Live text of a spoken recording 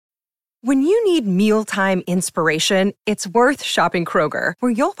When you need mealtime inspiration, it's worth shopping Kroger,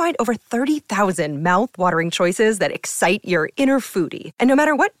 where you'll find over 30,000 mouth-watering choices that excite your inner foodie. And no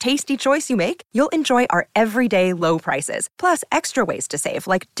matter what tasty choice you make, you'll enjoy our everyday low prices, plus extra ways to save,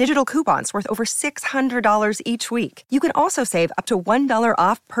 like digital coupons worth over $600 each week. You can also save up to $1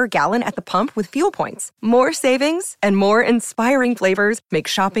 off per gallon at the pump with fuel points. More savings and more inspiring flavors make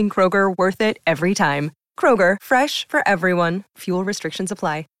shopping Kroger worth it every time. Kroger, fresh for everyone. Fuel restrictions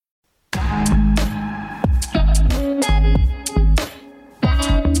apply.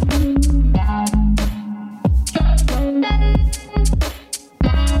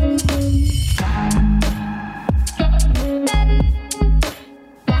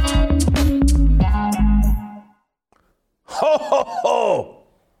 Ho, ho, ho!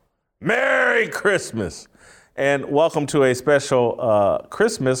 Merry Christmas! And welcome to a special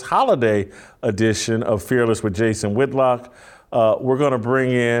Christmas holiday edition of Fearless with Jason Whitlock. We're going to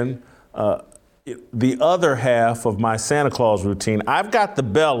bring in the other half of my Santa Claus routine. I've got the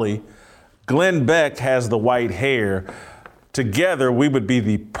belly. Glenn Beck has the white hair. Together, we would be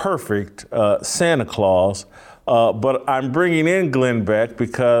the perfect Santa Claus. But I'm bringing in Glenn Beck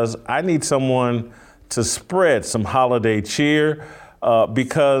because I need someone to spread some holiday cheer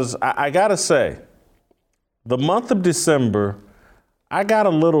because I gotta say, the month of December, I got a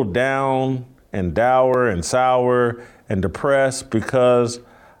little down and dour and sour and depressed because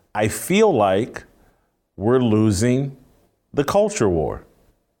I feel like we're losing the culture war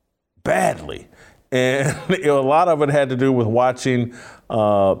badly. And a lot of it had to do with watching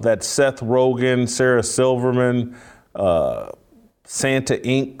that Seth Rogen, Sarah Silverman, Santa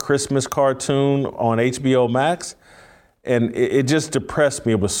Inc. Christmas cartoon on HBO Max. And it just depressed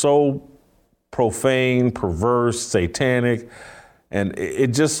me. It was so profane, perverse, satanic, and it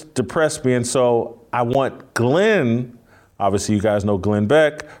just depressed me. And so I want Glenn, obviously you guys know Glenn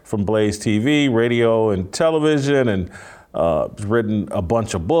Beck from Blaze TV, radio and television, and written a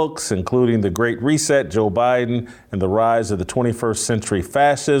bunch of books, including The Great Reset, Joe Biden, and the Rise of the 21st Century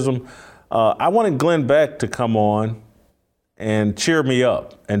Fascism. I wanted Glenn Beck to come on and cheer me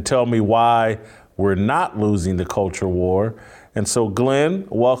up and tell me why we're not losing the culture war. And so, Glenn,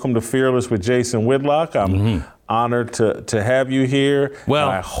 welcome to Fearless with Jason Whitlock. I'm honored to have you here. Well,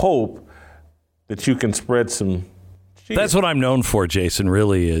 and I hope that you can spread some cheer. That's what I'm known for, Jason,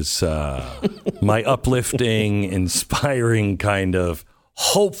 really, is my uplifting, inspiring kind of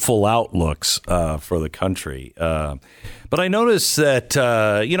hopeful outlooks for the country. But I noticed that,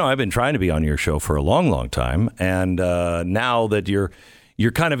 I've been trying to be on your show for a long, long time. And now that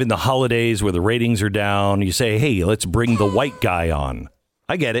you're kind of in the holidays where the ratings are down, you say, hey, let's bring the white guy on.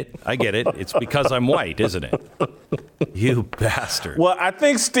 I get it. It's because I'm white, isn't it? You bastard. Well, I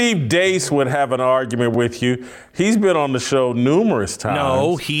think Steve Deace would have an argument with you. He's been on the show numerous times.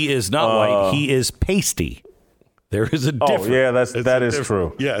 No, he is not white. He is pasty. There is a difference. Oh, yeah, that is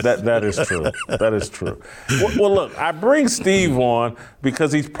true. Yes. That is true. That is true. Well, look, I bring Steve on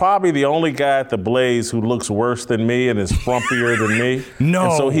because he's probably the only guy at the Blaze who looks worse than me and is frumpier than me. No.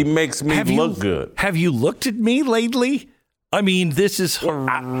 And so he makes me look good. Have you looked at me lately? I mean, this is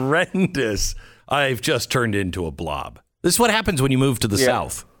horrendous. I've just turned into a blob. This is what happens when you move to the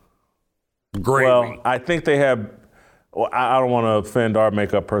South. Great. Well, I think they have... Well, I don't want to offend our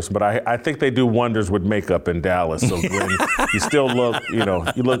makeup person, but I think they do wonders with makeup in Dallas. So Glenn, you still look,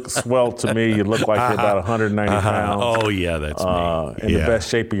 you look swell to me. You look like you're about 190 pounds. Oh, yeah, that's me. In the best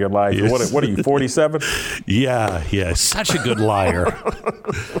shape of your life. Yes. What are you, 47? Yeah. Such a good liar.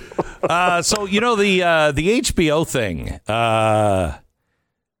 So, the HBO thing,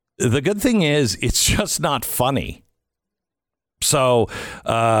 the good thing is it's just not funny. So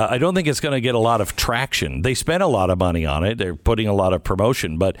I don't think it's going to get a lot of traction. They spent a lot of money on it. They're putting a lot of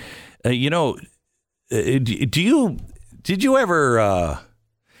promotion. But, have you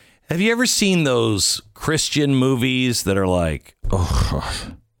ever seen those Christian movies that are like,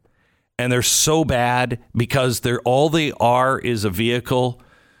 and they're so bad because all they are is a vehicle?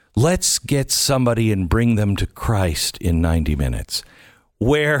 Let's get somebody and bring them to Christ in 90 minutes.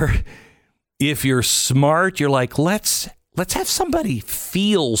 Where if you're smart, you're like, let's have somebody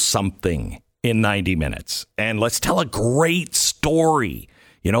feel something in 90 minutes and let's tell a great story.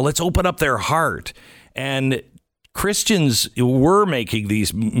 Let's open up their heart. And Christians were making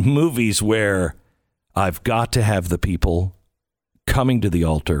these movies where I've got to have the people coming to the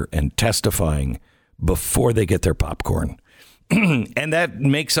altar and testifying before they get their popcorn. And that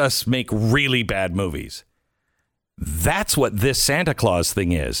makes us make really bad movies. That's what this Santa Claus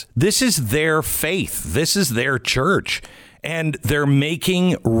thing is. This is their faith. This is their church. And they're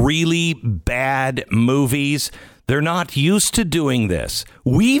making really bad movies They're not used to doing this.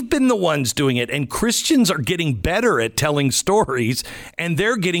 We've been the ones doing it, and Christians are getting better at telling stories, and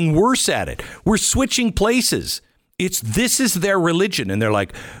they're getting worse at it. We're switching places. This is their religion, and they're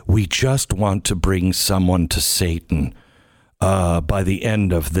like, we just want to bring someone to Satan by the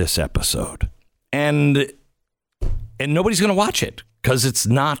end of this episode. And nobody's going to watch it because it's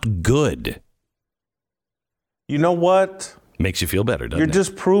not good. You know what? Makes you feel better, doesn't it? You're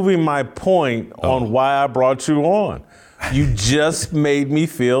just proving my point on why I brought you on. You just made me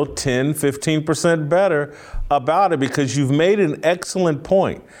feel 10, 15% better about it because you've made an excellent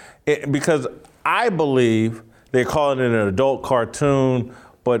point. Because I believe they're calling it an adult cartoon,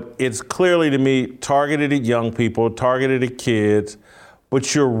 but it's clearly to me targeted at young people, targeted at kids.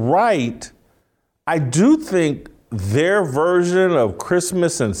 But you're right. I do think their version of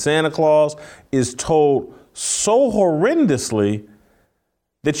Christmas and Santa Claus is told so horrendously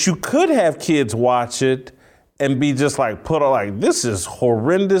that you could have kids watch it and be just like put on like, this is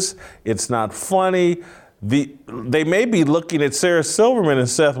horrendous. It's not funny. They may be looking at Sarah Silverman and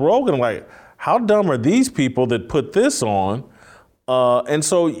Seth Rogen like, how dumb are these people that put this on? And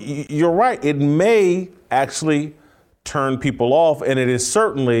so you're right. It may actually turn people off. And it is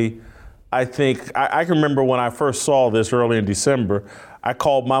certainly, I think, I can remember when I first saw this early in December, I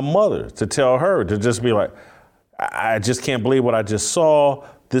called my mother to tell her to just be like, I just can't believe what I just saw.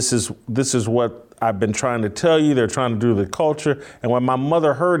 This is what I've been trying to tell you. They're trying to do the culture. And when my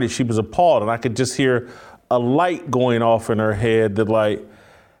mother heard it, she was appalled. And I could just hear a light going off in her head that like,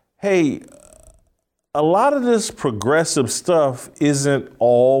 hey, a lot of this progressive stuff isn't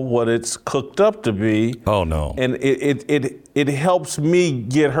all what it's cooked up to be. Oh, no. And it helps me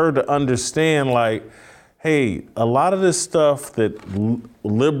get her to understand like, hey, a lot of this stuff that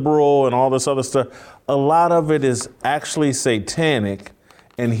liberal and all this other stuff, a lot of it is actually satanic,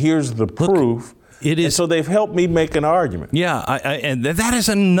 and here's the proof. It is. And so they've helped me make an argument. Yeah, and that is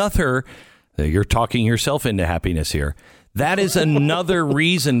another, you're talking yourself into happiness here. That is another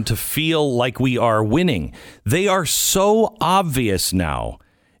reason to feel like we are winning. They are so obvious now.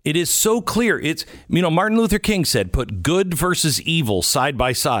 It is so clear. It's, Martin Luther King said, put good versus evil side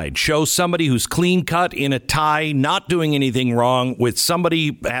by side. Show somebody who's clean cut in a tie, not doing anything wrong, with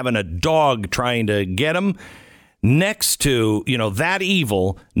somebody having a dog trying to get him next to, that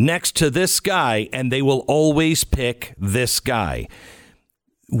evil next to this guy. And they will always pick this guy.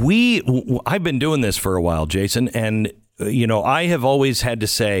 I've been doing this for a while, Jason, and, I have always had to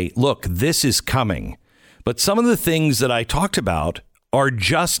say, look, this is coming. But some of the things that I talked about are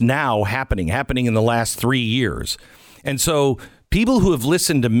just now happening in the last 3 years. And so people who have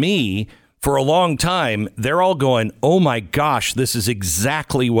listened to me for a long time, they're all going, oh my gosh, this is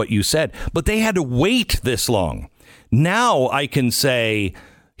exactly what you said. But they had to wait this long. Now I can say,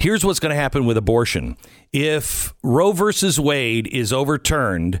 here's what's going to happen with abortion. If Roe versus Wade is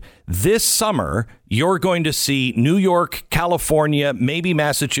overturned this summer, you're going to see New York, California, maybe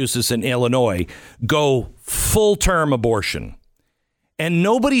Massachusetts and Illinois go full-term abortion. And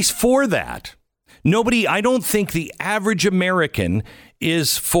nobody's for that. I don't think the average American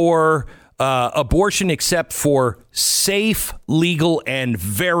is for abortion except for safe, legal, and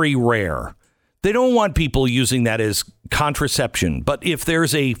very rare. They don't want people using that as contraception. But if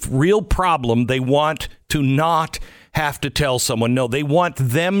there's a real problem, they want to not have to tell someone. No, they want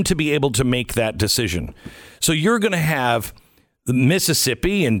them to be able to make that decision. So you're going to have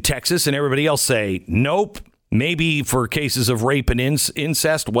Mississippi and Texas and everybody else say, nope. Maybe for cases of rape and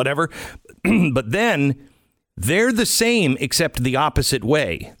incest, whatever. But then they're the same, except the opposite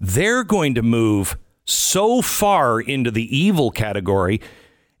way. They're going to move so far into the evil category,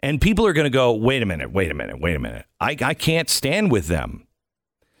 and people are going to go, wait a minute. I can't stand with them.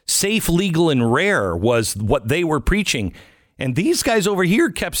 Safe, legal, and rare was what they were preaching. And these guys over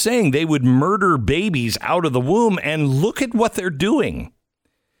here kept saying they would murder babies out of the womb, and look at what they're doing.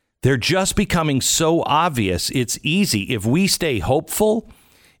 They're just becoming so obvious. It's easy. If we stay hopeful,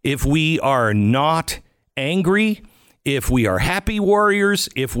 if we are not angry, if we are happy warriors,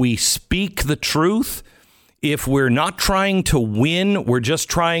 if we speak the truth, if we're not trying to win, we're just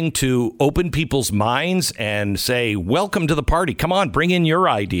trying to open people's minds and say, welcome to the party. Come on, bring in your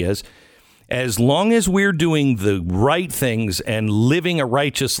ideas. As long as we're doing the right things and living a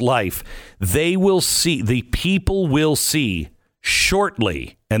righteous life, they will see, the people will see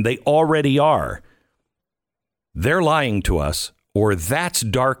shortly, and they already are, they're lying to us, or that's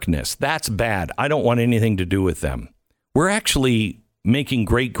darkness. That's bad. I don't want anything to do with them. We're actually making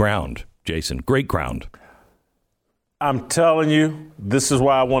great ground, Jason. Great ground. I'm telling you, this is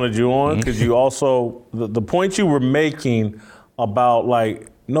why I wanted you on, because you also, the point you were making about like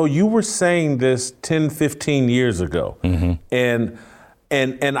no, you were saying this 10, 15 years ago.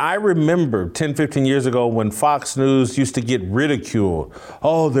 And I remember 10, 15 years ago when Fox News used to get ridiculed.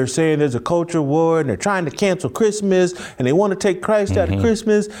 Oh, they're saying there's a culture war and they're trying to cancel Christmas and they want to take Christ out of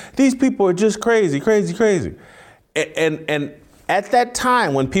Christmas. These people are just crazy, crazy, crazy. And at that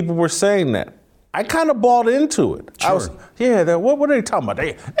time when people were saying that, I kind of bought into it. Sure. I was, what are they talking about?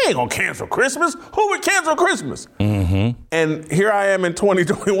 They ain't gonna cancel Christmas. Who would cancel Christmas? And here I am in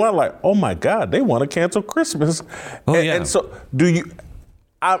 2021, like, oh my God, they want to cancel Christmas. And so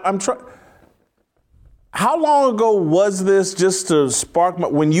I'm trying. How long ago was this, just to spark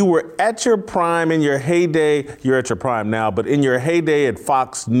when you were at your prime, in your heyday? You're at your prime now, but in your heyday at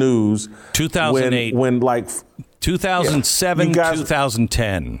Fox News, 2008, when like 2007,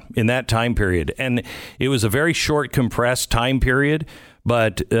 2010, in that time period. And it was a very short, compressed time period.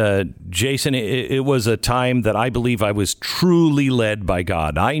 But Jason, it was a time that I believe I was truly led by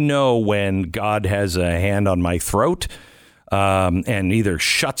God. I know when God has a hand on my throat and either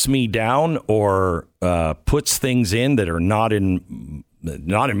shuts me down or puts things in that are not in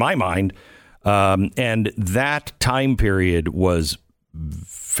my mind. And that time period was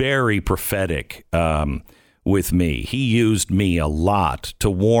very prophetic with me. He used me a lot to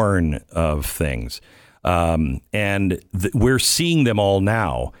warn of things. And we're seeing them all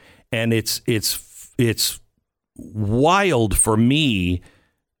now. And it's wild for me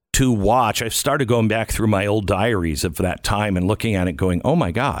to watch. I've started going back through my old diaries of that time and looking at it going, oh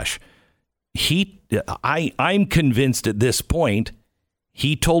my gosh, I'm convinced at this point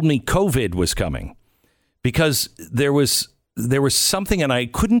he told me COVID was coming, because there was something and I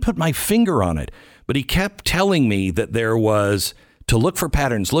couldn't put my finger on it, but he kept telling me that there was to look for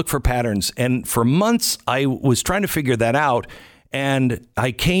patterns. And for months I was trying to figure that out. And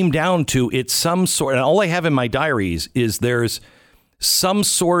I came down to it's some sort, and all I have in my diaries is there's some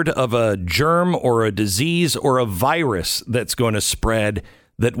sort of a germ or a disease or a virus that's going to spread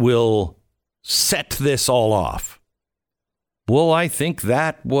that will set this all off. Well, I think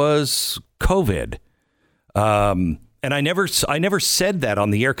that was COVID. And I never said that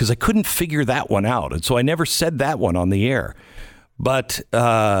on the air because I couldn't figure that one out. And so I never said that one on the air. But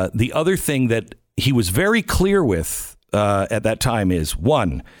the other thing that he was very clear with at that time is,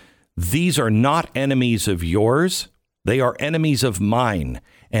 one, these are not enemies of yours. They are enemies of mine,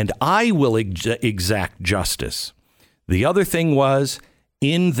 and I will exact justice. The other thing was,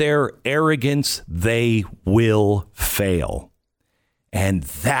 in their arrogance, they will fail. And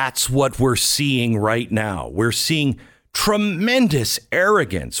that's what we're seeing right now. We're seeing tremendous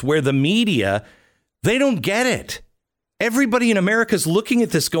arrogance where the media, they don't get it. Everybody in America is looking at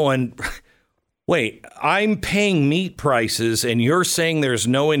this going, wait, I'm paying meat prices and you're saying there's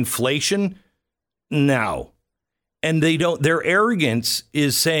no inflation? No. And they don't, their arrogance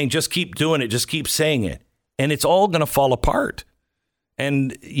is saying, just keep doing it, just keep saying it. And it's all going to fall apart.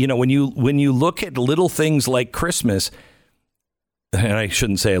 And, you know, when you look at little things like Christmas, and I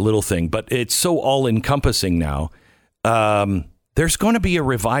shouldn't say a little thing, but it's so all encompassing now. There's going to be a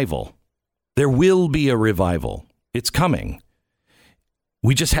revival. There will be a revival. It's coming.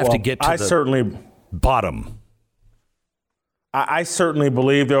 We just have to get to the bottom. I certainly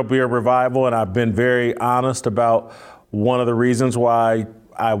believe there'll be a revival, and I've been very honest about one of the reasons why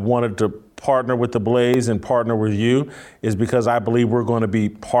I wanted to partner with the Blaze and partner with you is because I believe we're going to be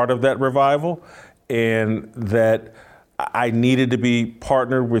part of that revival, and that I needed to be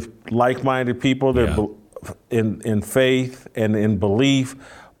partnered with like-minded people that in faith and in belief,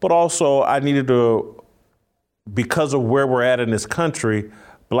 but also I needed to, because of where we're at in this country,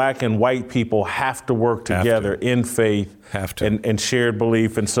 Black and white people have to work together in faith and shared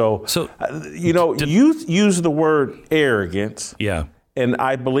belief. And so you use the word arrogance. Yeah. And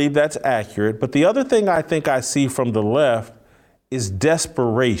I believe that's accurate. But the other thing I think I see from the left is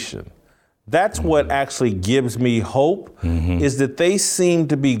desperation. That's what actually gives me hope, is that they seem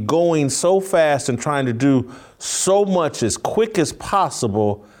to be going so fast and trying to do so much as quick as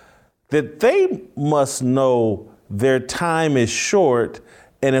possible that they must know their time is short.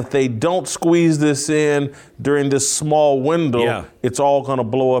 And if they don't squeeze this in during this small window, it's all going to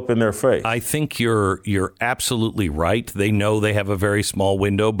blow up in their face. I think you're absolutely right. They know they have a very small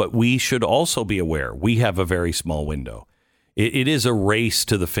window, but we should also be aware we have a very small window. It is a race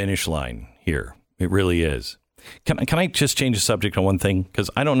to the finish line here. It really is. Can I just change the subject on one thing?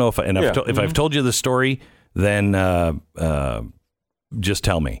 Because I don't know if I've told you the story, then just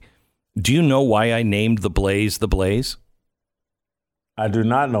tell me. Do you know why I named the Blaze the Blaze? I do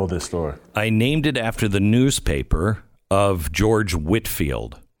not know this story. I named it after the newspaper of George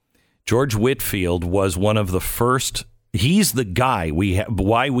Whitefield. George Whitefield was one of the first He's the guy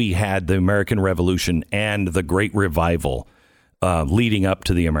why we had the American Revolution and the Great Revival leading up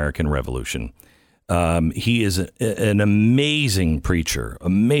to the American Revolution. He is an amazing preacher.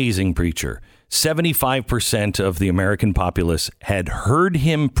 75% of the American populace had heard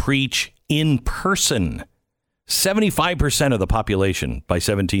him preach in person. 75% of the population by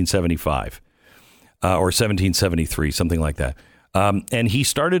 1775 or 1773, something like that. And he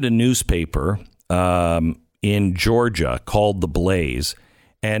started a newspaper in Georgia called The Blaze.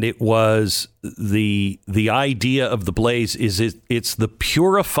 And it was the idea of The Blaze is it's the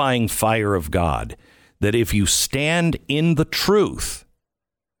purifying fire of God, that if you stand in the truth,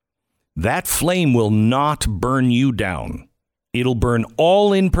 that flame will not burn you down. It'll burn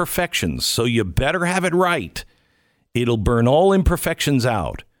all imperfections. So you better have it right. It'll burn all imperfections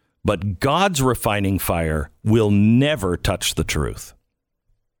out. But God's refining fire will never touch the truth.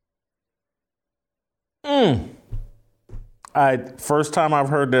 First time I've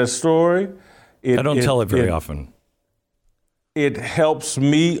heard that story. I don't tell it very often. It helps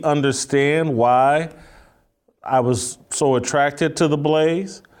me understand why I was so attracted to The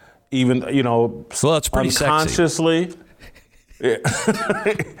Blaze, even, well, it's pretty unconsciously. Sexy.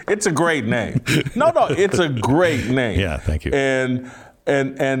 It's a great name. No, it's a great name. Yeah, thank you. And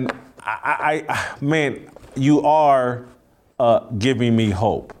I man, you are giving me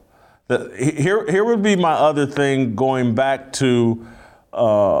hope. Here would be my other thing, going back to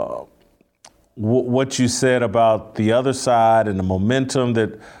what you said about the other side and the momentum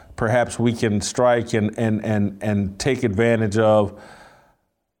that perhaps we can strike and take advantage of.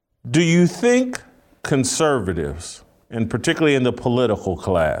 Do you think conservatives, and particularly in the political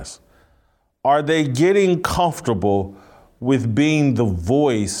class, are they getting comfortable with being the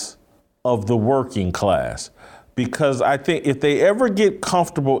voice of the working class? Because I think if they ever get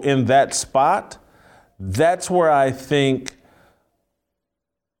comfortable in that spot, that's where I think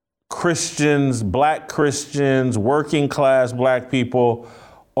Christians, black Christians, working class black people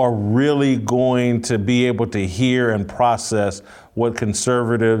are really going to be able to hear and process what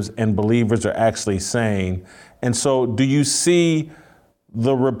conservatives and believers are actually saying. And so do you see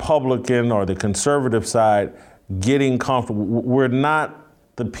the Republican or the conservative side getting comfortable? We're not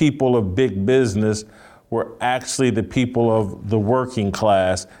the people of big business. We're actually the people of the working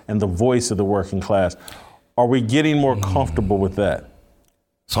class and the voice of the working class. Are we getting more comfortable with that?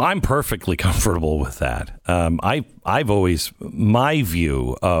 So I'm perfectly comfortable with that. I've always, my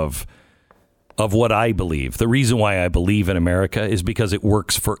view of what I believe, the reason why I believe in America is because it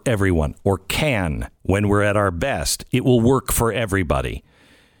works for everyone, or can. When we're at our best, it will work for everybody.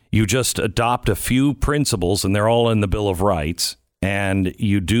 You just adopt a few principles, and they're all in the Bill of Rights, and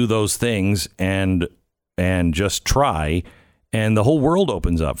you do those things and just try, and the whole world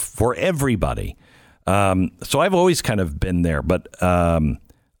opens up for everybody. So I've always kind of been there, but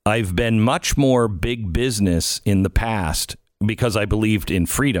I've been much more big business in the past because I believed in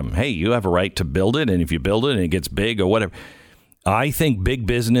freedom. Hey, you have a right to build it, and if you build it and it gets big or whatever. I think big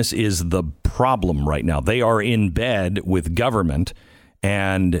business is the problem right now. They are in bed with government,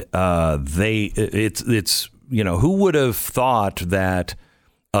 and it's who would have thought that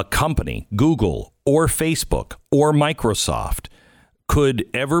a company, Google or Facebook or Microsoft, could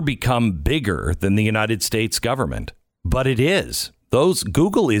ever become bigger than the United States government? But it is.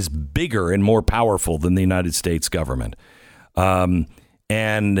 Google is bigger and more powerful than the United States government. And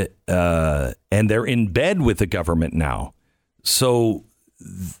they're in bed with the government now. So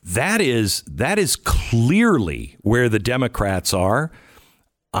that is clearly where the Democrats are.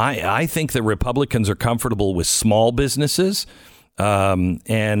 I think the Republicans are comfortable with small businesses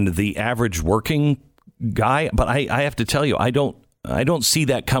and the average working guy. But I have to tell you, I don't see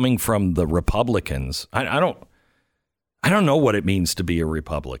that coming from the Republicans. I don't know what it means to be a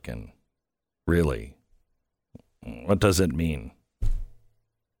Republican, really. What does it mean?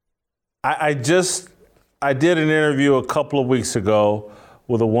 I did an interview a couple of weeks ago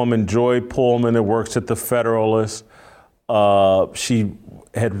with a woman, Joy Pullman, that works at the Federalist. She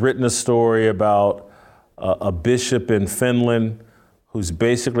had written a story about a bishop in Finland who's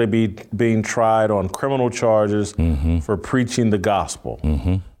basically being tried on criminal charges for preaching the gospel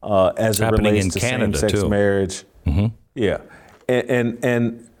as it relates to same-sex marriage. Yeah.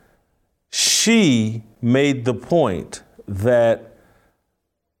 And she made the point that,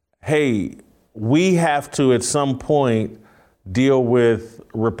 hey, we have to at some point deal with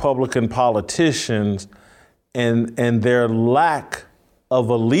Republican politicians and their lack of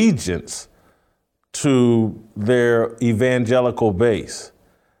allegiance to their evangelical base,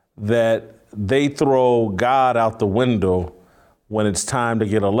 that they throw God out the window when it's time to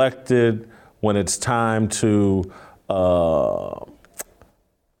get elected, when it's time to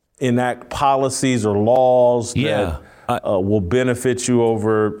enact policies or laws that will benefit you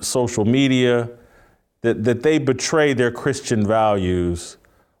over social media, that they betray their Christian values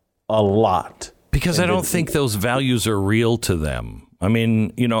a lot. Because I don't think those values are real to them. I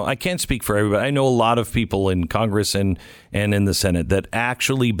mean, I can't speak for everybody. I know a lot of people in Congress and in the Senate that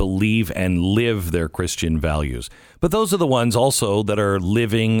actually believe and live their Christian values. But those are the ones also that are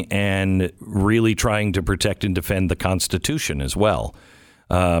living and really trying to protect and defend the Constitution as well.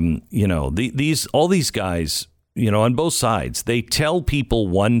 All these guys, on both sides, they tell people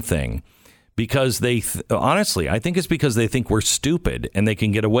one thing because honestly, I think it's because they think we're stupid and they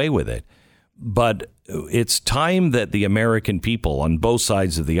can get away with it. But it's time that the American people on both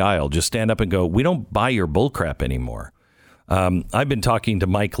sides of the aisle just stand up and go, we don't buy your bullcrap anymore. I've been talking to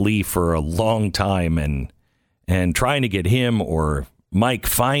Mike Lee for a long time and trying to get him or Mike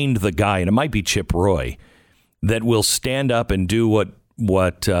find the guy, and it might be Chip Roy, that will stand up and do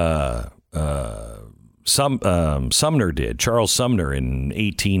what Sumner did, Charles Sumner in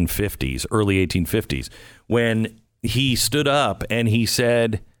early 1850s, when he stood up and he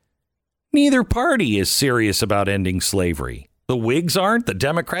said, neither party is serious about ending slavery. The Whigs aren't, the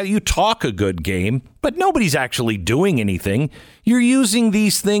Democrats. You talk a good game, but nobody's actually doing anything. You're using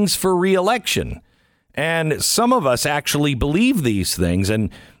these things for re-election. And some of us actually believe these things.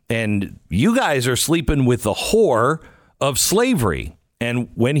 And you guys are sleeping with the whore of slavery. And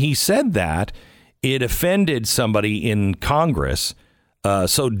when he said that, it offended somebody in Congress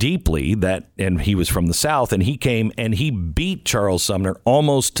so deeply and he was from the South, and he came and he beat Charles Sumner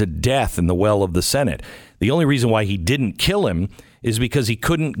almost to death in the well of the Senate. The only reason why he didn't kill him is because he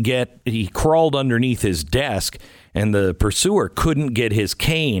crawled underneath his desk and the pursuer couldn't get his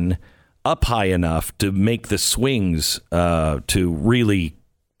cane up high enough to make the swings to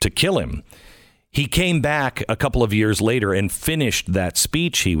kill him. He came back a couple of years later and finished that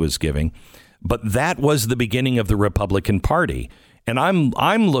speech he was giving. But that was the beginning of the Republican Party. And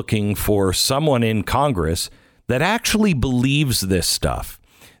I'm looking for someone in Congress that actually believes this stuff,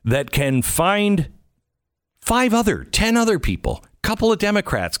 that can find 10 other people, couple of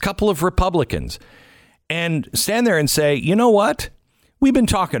Democrats, couple of Republicans, and stand there and say, you know what? We've been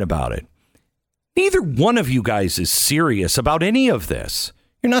talking about it. Neither one of you guys is serious about any of this.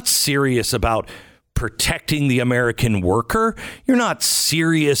 You're not serious about protecting the American worker. You're not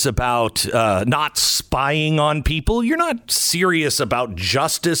serious about not spying on people. You're not serious about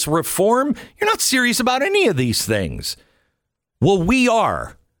justice reform. You're not serious about any of these things. Well, we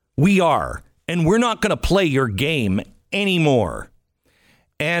are. And we're not going to play your game anymore.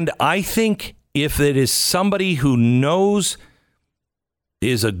 And I think if it is somebody who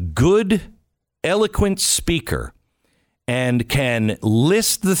is a good, eloquent speaker and can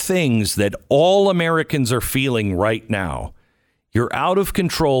list the things that all Americans are feeling right now. You're out of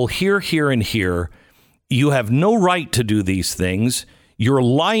control here, and here. You have no right to do these things. You're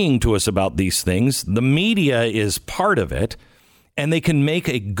lying to us about these things. The media is part of it. And they can make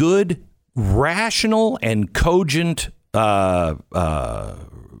a good, rational, and cogent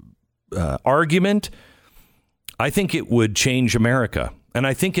argument. I think it would change America. And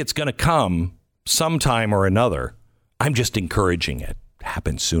I think it's going to come sometime or another. I'm just encouraging it to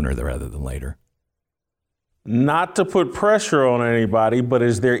happen sooner rather than later. Not to put pressure on anybody, but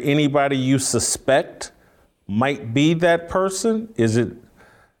is there anybody you suspect might be that person?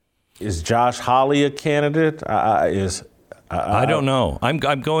 Is Josh Hawley a candidate? I don't know. I'm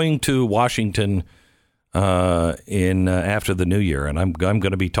going to Washington after the new year, and I'm going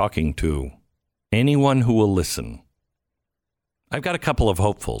to be talking to anyone who will listen. I've got a couple of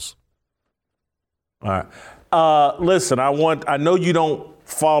hopefuls. All right. Listen, I know you don't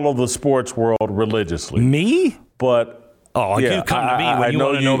follow the sports world religiously. Me? But you come to me when you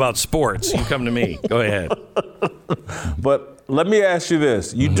want to know about sports. You come to me. Go ahead. But let me ask you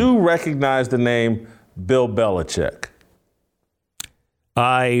this. You do recognize the name Bill Belichick?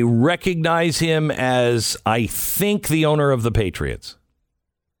 I recognize him as, I think, the owner of the Patriots.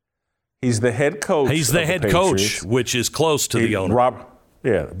 He's the head coach. He's the head coach, which is close to the owner.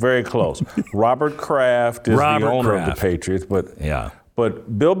 Very close. Robert Kraft is the owner of the Patriots, but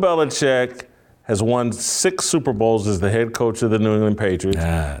Bill Belichick has won 6 Super Bowls as the head coach of the New England Patriots.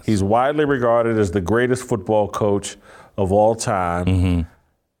 Yes. He's widely regarded as the greatest football coach of all time. Mm-hmm.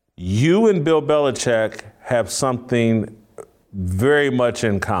 You and Bill Belichick have something very much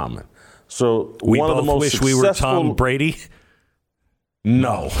in common. So we both wish we were Tom Brady.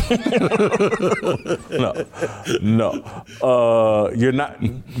 No. No. You're not.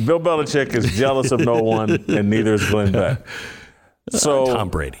 Bill Belichick is jealous of no one, and neither is Glenn Beck. So Tom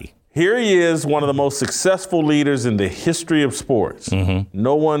Brady. Here he is, one of the most successful leaders in the history of sports.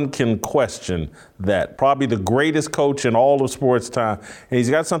 No one can question that. Probably the greatest coach in all of sports time. And he's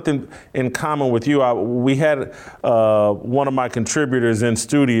got something in common with you. We had one of my contributors in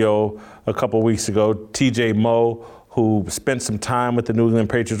studio a couple weeks ago, TJ Moe, who spent some time with the New England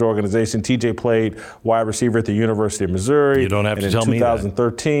Patriots organization. TJ played wide receiver at the University of Missouri. You don't have to tell me that. In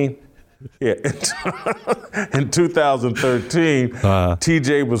 2013. Yeah, in 2013,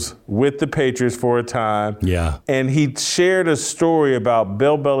 TJ was with the Patriots for a time. Yeah. And he shared a story about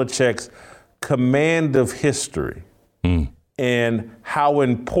Bill Belichick's command of history and how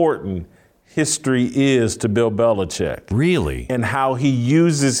important history is to Bill Belichick. Really? And how he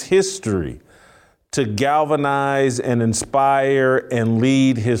uses history to galvanize and inspire and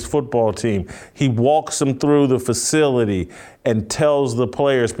lead his football team. He walks them through the facility and tells the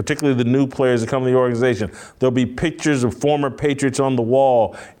players, particularly the new players that come to the organization, there'll be pictures of former Patriots on the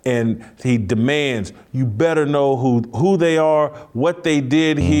wall, and he demands, you better know who they are, what they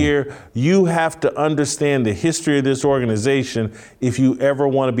did here. You have to understand the history of this organization if you ever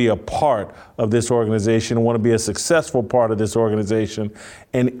want to be a part of this organization and want to be a successful part of this organization.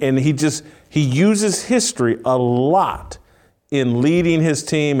 And he uses history a lot in leading his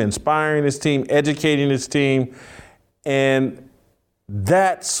team, inspiring his team, educating his team. And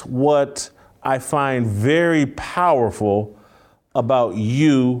that's what I find very powerful about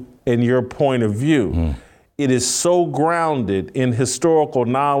you and your point of view. It is so grounded in historical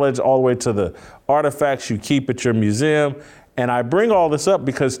knowledge all the way to the artifacts you keep at your museum. And I bring all this up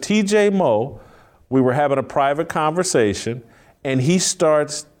because TJ Moe, we were having a private conversation, and he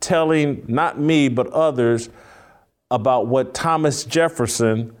starts telling, not me, but others, about what Thomas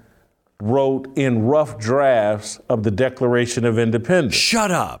Jefferson wrote in rough drafts of the Declaration of Independence. Shut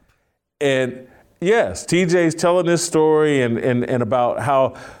up. And yes, TJ's telling this story and about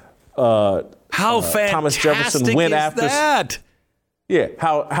how Thomas Jefferson went after that? Yeah,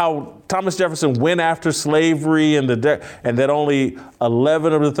 how Thomas Jefferson went after slavery and that only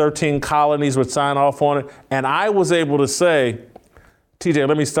 11 of the 13 colonies would sign off on it. And I was able to say, TJ,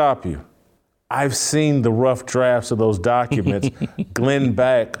 let me stop you. I've seen the rough drafts of those documents. Glenn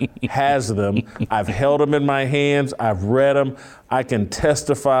Beck has them. I've held them in my hands. I've read them. I can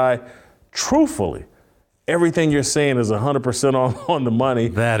testify truthfully. Everything you're saying is 100% on the money.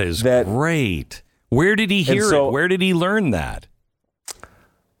 That is great. Where did he hear it? Where did he learn that?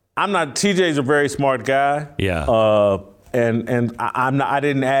 TJ's a very smart guy. Yeah. And I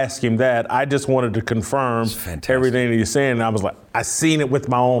didn't ask him that. I just wanted to confirm everything that he's saying. And I was like, I seen it with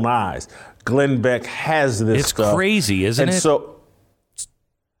my own eyes. Glenn Beck has this stuff. It's crazy, isn't it? And so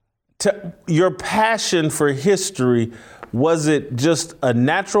your passion for history, was it just a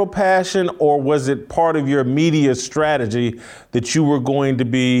natural passion, or was it part of your media strategy that you were going to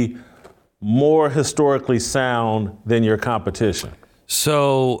be more historically sound than your competition?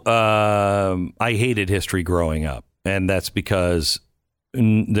 So I hated history growing up, and that's because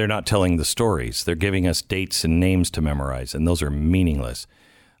they're not telling the stories. They're giving us dates and names to memorize, and those are meaningless.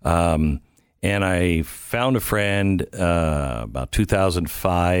 And I found a friend about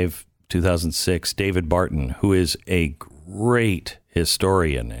 2005, 2006, David Barton, who is a great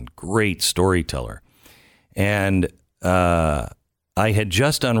historian and great storyteller. And I had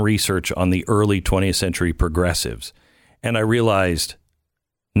just done research on the early 20th century progressives. And I realized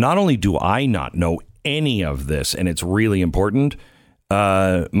not only do I not know any of this, and it's really important,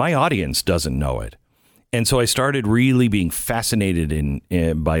 my audience doesn't know it. And so I started really being fascinated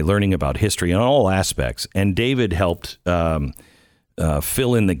by learning about history in all aspects. And David helped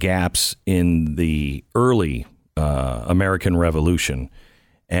fill in the gaps in the early American Revolution.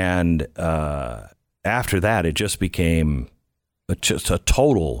 And after that, it just became just a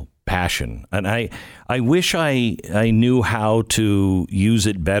total passion. And I wish I knew how to use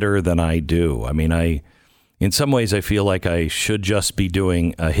it better than I do. I mean, in some ways, I feel like I should just be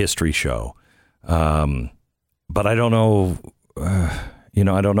doing a history show. But I don't know,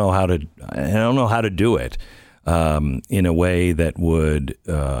 I don't know how to do it in a way that would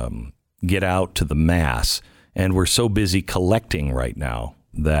get out to the mass. And we're so busy collecting right now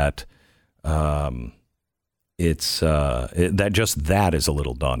that that is a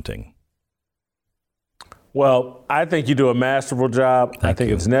little daunting. Well, I think you do a masterful job. I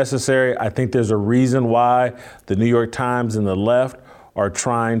think it's necessary. I think there's a reason why the New York Times and the left are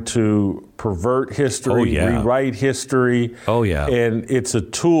trying to pervert history, rewrite history. Oh, yeah. And it's a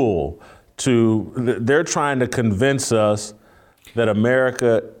tool they're trying to convince us that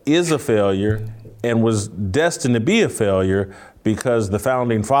America is a failure and was destined to be a failure because the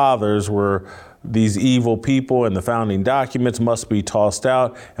founding fathers were these evil people and the founding documents must be tossed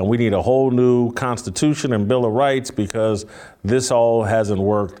out and we need a whole new Constitution and Bill of Rights because this all hasn't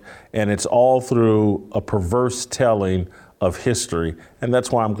worked, and it's all through a perverse telling of history. And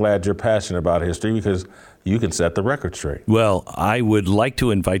that's why I'm glad you're passionate about history, because you can set the record straight. Well, I would like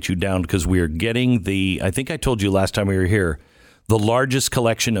to invite you down because we are getting I think I told you last time we were here, the largest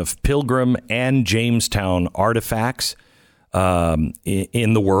collection of Pilgrim and Jamestown artifacts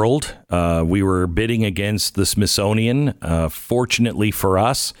in the world. We were bidding against the Smithsonian. Fortunately for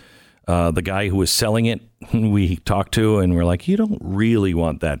us, the guy who was selling it, we talked to, and we're like, you don't really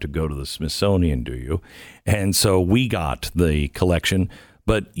want that to go to the Smithsonian, do you? And so we got the collection.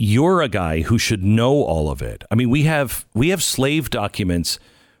 But you're a guy who should know all of it. I mean, we have slave documents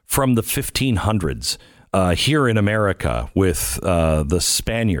from the 1500s here in America with the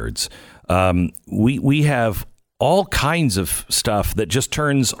Spaniards. We have all kinds of stuff that just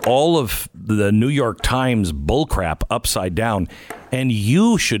turns all of the New York Times bullcrap upside down, and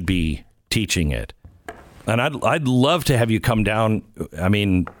you should be teaching it. And I'd love to have you come down. I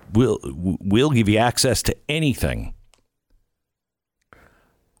mean, we'll give you access to anything.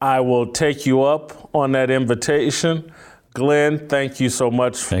 I will take you up on that invitation. Glenn, thank you so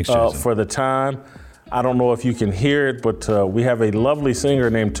much for the time. I don't know if you can hear it, but we have a lovely singer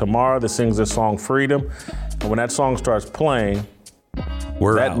named Tamara that sings the song Freedom. And when that song starts playing,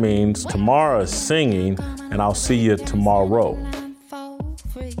 that means Tamara is singing, and I'll see you tomorrow.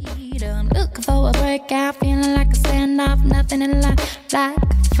 Looking for a breakout, feeling like a standoff, nothing in life like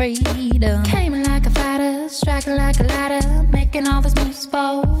freedom. Came in like a fighter, striking like a ladder, making all these moves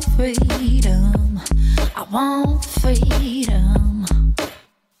for freedom. I want freedom.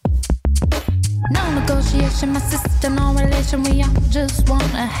 No negotiation, my sister, no relation. We all just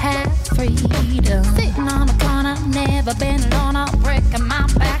wanna have freedom. Sitting on a corner, never been alone. I'm breaking my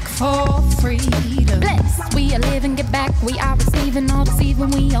back for freedom. Blessed, we are living, get back. We are receiving, all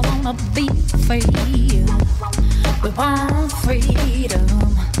deceiving. We all wanna be free. We want freedom.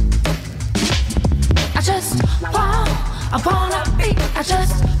 I wanna be. I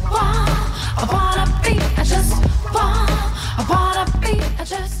just